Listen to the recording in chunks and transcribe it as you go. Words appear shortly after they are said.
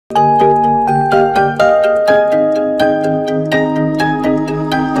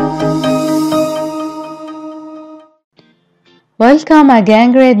Welcome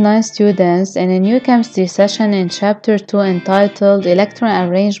again, grade 9 students, in a new chemistry session in chapter 2 entitled Electron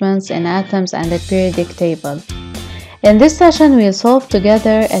Arrangements in Atoms and the Periodic Table. In this session, we'll solve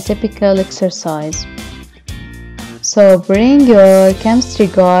together a typical exercise. So bring your chemistry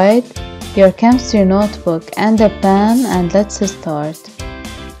guide, your chemistry notebook and a pen, and let's start.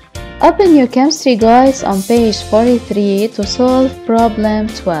 Open your chemistry guides on page 43 to solve problem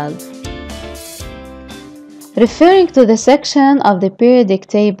 12. Referring to the section of the periodic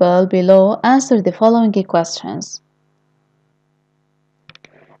table below, answer the following questions.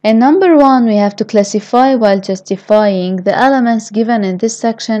 In number 1, we have to classify while justifying the elements given in this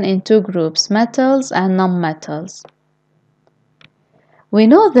section in two groups, metals and nonmetals. We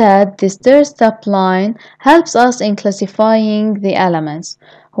know that this third step line helps us in classifying the elements,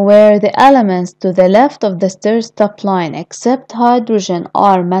 where the elements to the left of the third step line except hydrogen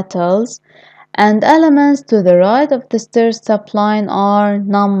are metals, and elements to the right of the third step line are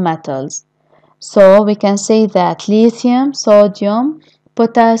nonmetals. So we can say that lithium, sodium,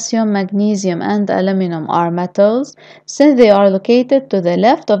 potassium, magnesium, and aluminum are metals since they are located to the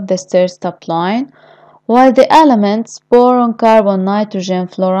left of the third step line, while the elements boron, carbon, nitrogen,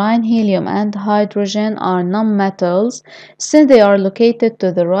 fluorine, helium, and hydrogen are nonmetals since they are located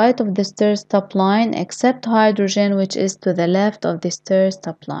to the right of the third step line except hydrogen, which is to the left of the third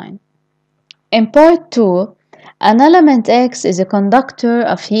step line. In part 2, an element X is a conductor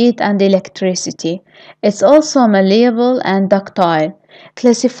of heat and electricity. It's also malleable and ductile.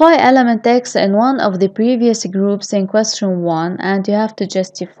 Classify element X in one of the previous groups in question 1 and you have to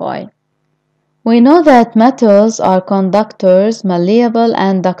justify. We know that metals are conductors, malleable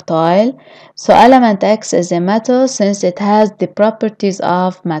and ductile, so element X is a metal since it has the properties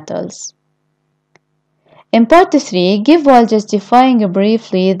of metals. In part 3, give while justifying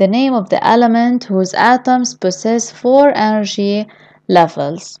briefly the name of the element whose atoms possess 4 energy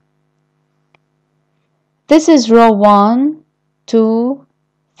levels. This is row 1, 2,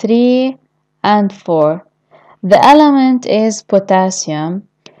 3, and 4. The element is potassium.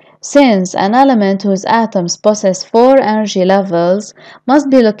 Since an element whose atoms possess 4 energy levels must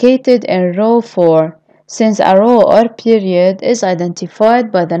be located in row 4, since a row or period is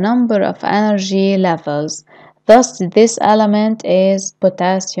identified by the number of energy levels. Thus, this element is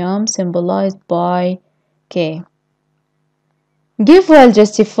potassium, symbolized by K. Give while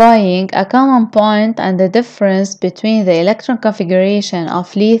justifying a common point and the difference between the electron configuration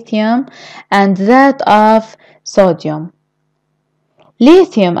of lithium and that of sodium.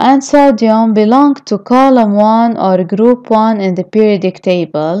 Lithium and sodium belong to column 1 or group 1 in the periodic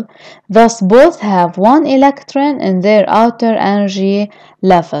table, thus both have 1 electron in their outer energy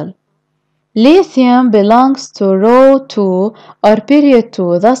level. Lithium belongs to row 2 or period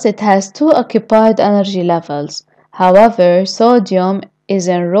 2, thus it has 2 occupied energy levels. However, sodium is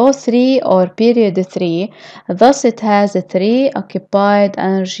in row 3 or period 3, thus it has 3 occupied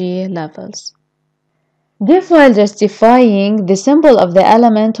energy levels. Give while justifying the symbol of the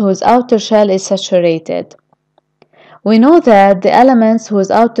element whose outer shell is saturated. We know that the elements whose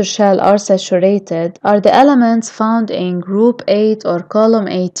outer shell are saturated are the elements found in group 8 or column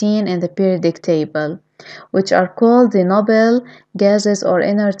 18 in the periodic table, which are called the noble gases or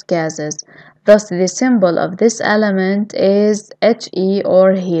inert gases. Thus, the symbol of this element is He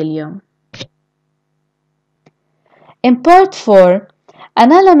or helium. In part 4,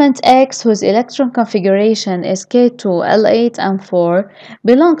 an element X whose electron configuration is K2, L8, and 4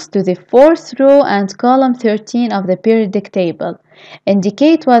 belongs to the 4th row and column 13 of the periodic table.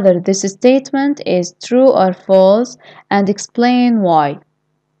 Indicate whether this statement is true or false and explain why.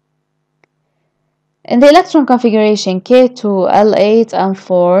 In the electron configuration K2, L8, and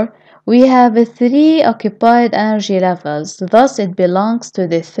 4, we have 3 occupied energy levels, thus it belongs to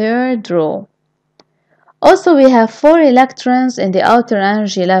the 3rd row. Also, we have 4 electrons in the outer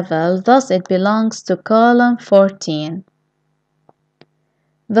energy level, thus it belongs to column 14.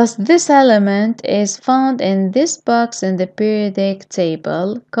 Thus, this element is found in this box in the periodic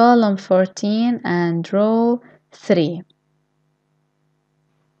table, column 14 and row 3.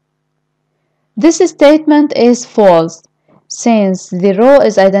 This statement is false, since the row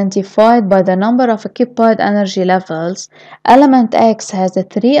is identified by the number of occupied energy levels. Element X has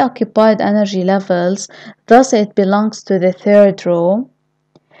 3 occupied energy levels, thus it belongs to the 3rd row.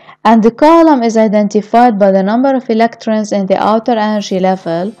 And the column is identified by the number of electrons in the outer energy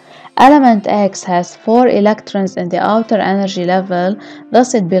level. Element X has 4 electrons in the outer energy level,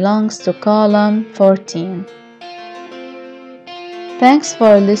 thus it belongs to column 14. Thanks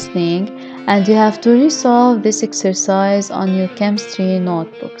for listening, and you have to resolve this exercise on your chemistry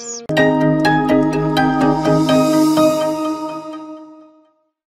notebooks.